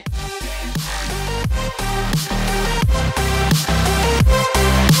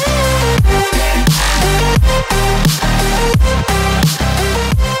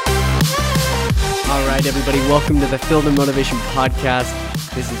All right, everybody, welcome to the Filled in Motivation podcast.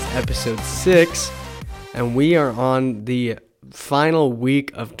 This is episode 6, and we are on the final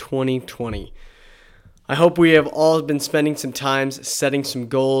week of 2020. I hope we have all been spending some time setting some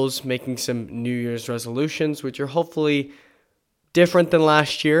goals, making some New Year's resolutions, which are hopefully different than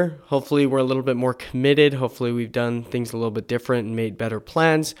last year. Hopefully we're a little bit more committed. Hopefully we've done things a little bit different and made better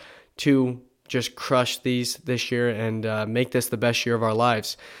plans to just crush these this year and make this the best year of our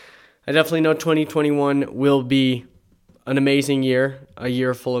lives. I definitely know 2021 will be an amazing year, a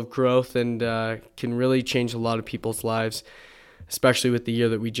year full of growth, and can really change a lot of people's lives, especially with the year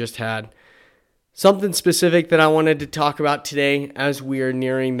that we just had. Something specific that I wanted to talk about today as we are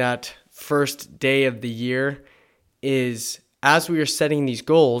nearing that first day of the year is, as we are setting these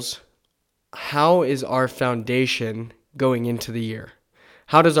goals, how is our foundation going into the year?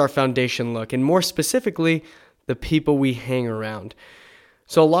 How does our foundation look? And more specifically, the people we hang around.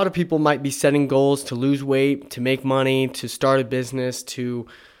 So a lot of people might be setting goals to lose weight, to make money, to start a business, to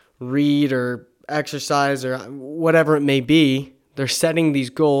read or exercise or whatever it may be. They're setting these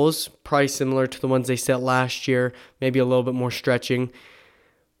goals, probably similar to the ones they set last year, maybe a little bit more stretching.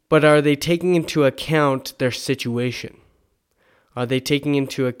 But are they taking into account their situation? Are they taking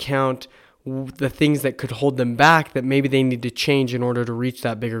into account the things that could hold them back that maybe they need to change in order to reach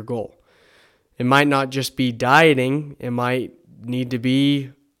that bigger goal? It might not just be dieting. It might need to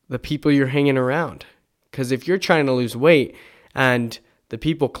be the people you're hanging around. Because if you're trying to lose weight and the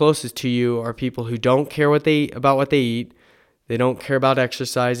people closest to you are people who don't care about what they eat, they don't care about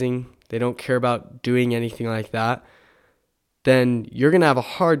exercising, they don't care about doing anything like that, then you're going to have a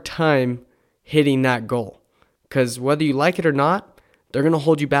hard time hitting that goal. Because whether you like it or not, they're going to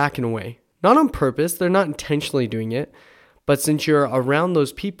hold you back in a way. Not on purpose, they're not intentionally doing it, but since you're around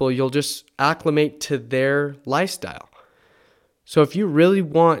those people, you'll just acclimate to their lifestyle. So if you really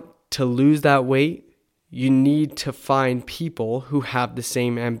want to lose that weight, you need to find people who have the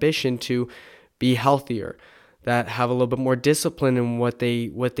same ambition to be healthier, that have a little bit more discipline in what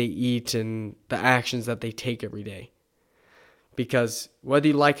they eat and the actions that they take every day. Because whether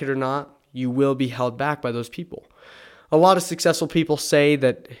you like it or not, you will be held back by those people. A lot of successful people say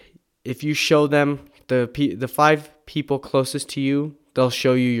that if you show them the 5 people closest to you, they'll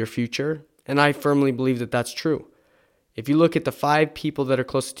show you your future. And I firmly believe that that's true. If you look at the 5 people that are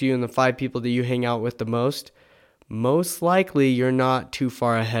closest to you and the 5 people that you hang out with the most likely you're not too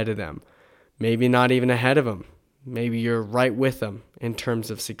far ahead of them. Maybe not even ahead of them. Maybe you're right with them in terms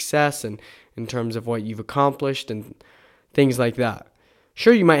of success and in terms of what you've accomplished and things like that.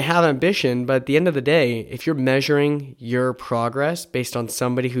 Sure, you might have ambition, but at the end of the day, if you're measuring your progress based on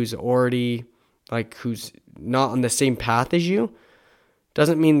somebody who's already, who's not on the same path as you,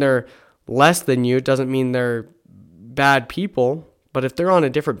 doesn't mean they're less than you, doesn't mean they're bad people, but if they're on a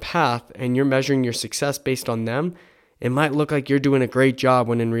different path and you're measuring your success based on them, it might look like you're doing a great job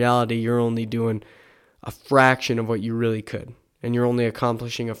when in reality you're only doing a fraction of what you really could, and you're only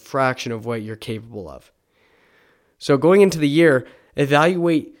accomplishing a fraction of what you're capable of. So going into the year,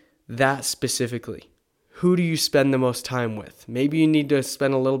 evaluate that specifically. Who do you spend the most time with? Maybe you need to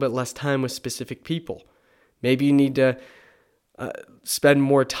spend a little bit less time with specific people. Maybe you need to spend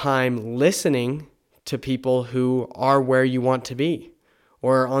more time listening to people who are where you want to be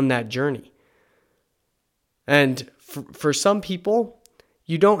or on that journey. And for some people,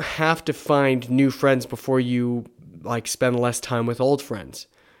 you don't have to find new friends before you spend less time with old friends.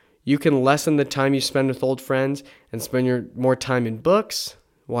 You can lessen the time you spend with old friends and spend more time in books,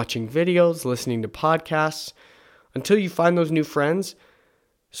 watching videos, listening to podcasts. Until you find those new friends,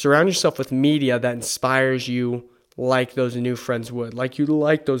 surround yourself with media that inspires you like those new friends would, like you'd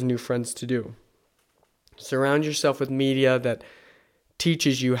like those new friends to do. Surround yourself with media that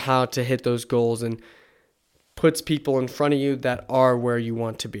teaches you how to hit those goals and puts people in front of you that are where you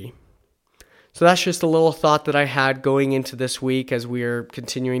want to be. So that's just a little thought that I had going into this week as we are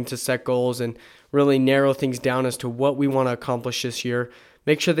continuing to set goals and really narrow things down as to what we want to accomplish this year.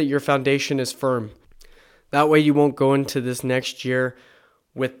 Make sure that your foundation is firm. That way you won't go into this next year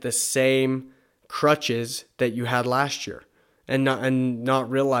with the same crutches that you had last year and not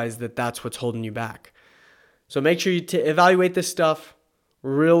realize that that's what's holding you back. So make sure you evaluate this stuff.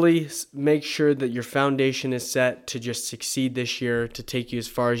 Really make sure that your foundation is set to just succeed this year, to take you as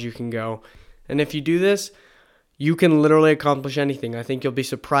far as you can go. And if you do this, you can literally accomplish anything. I think you'll be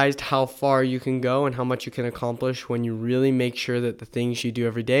surprised how far you can go and how much you can accomplish when you really make sure that the things you do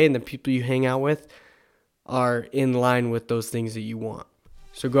every day and the people you hang out with are in line with those things that you want.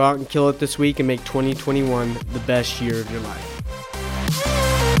 So go out and kill it this week and make 2021 the best year of your life.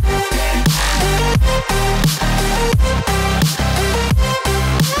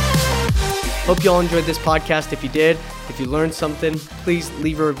 Hope you all enjoyed this podcast. If you did, if you learned something, please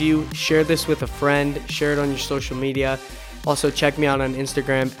leave a review, share this with a friend, share it on your social media. Also, check me out on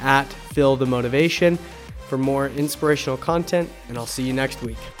Instagram @PhilTheMotivation for more inspirational content, and I'll see you next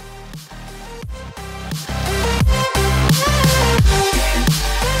week.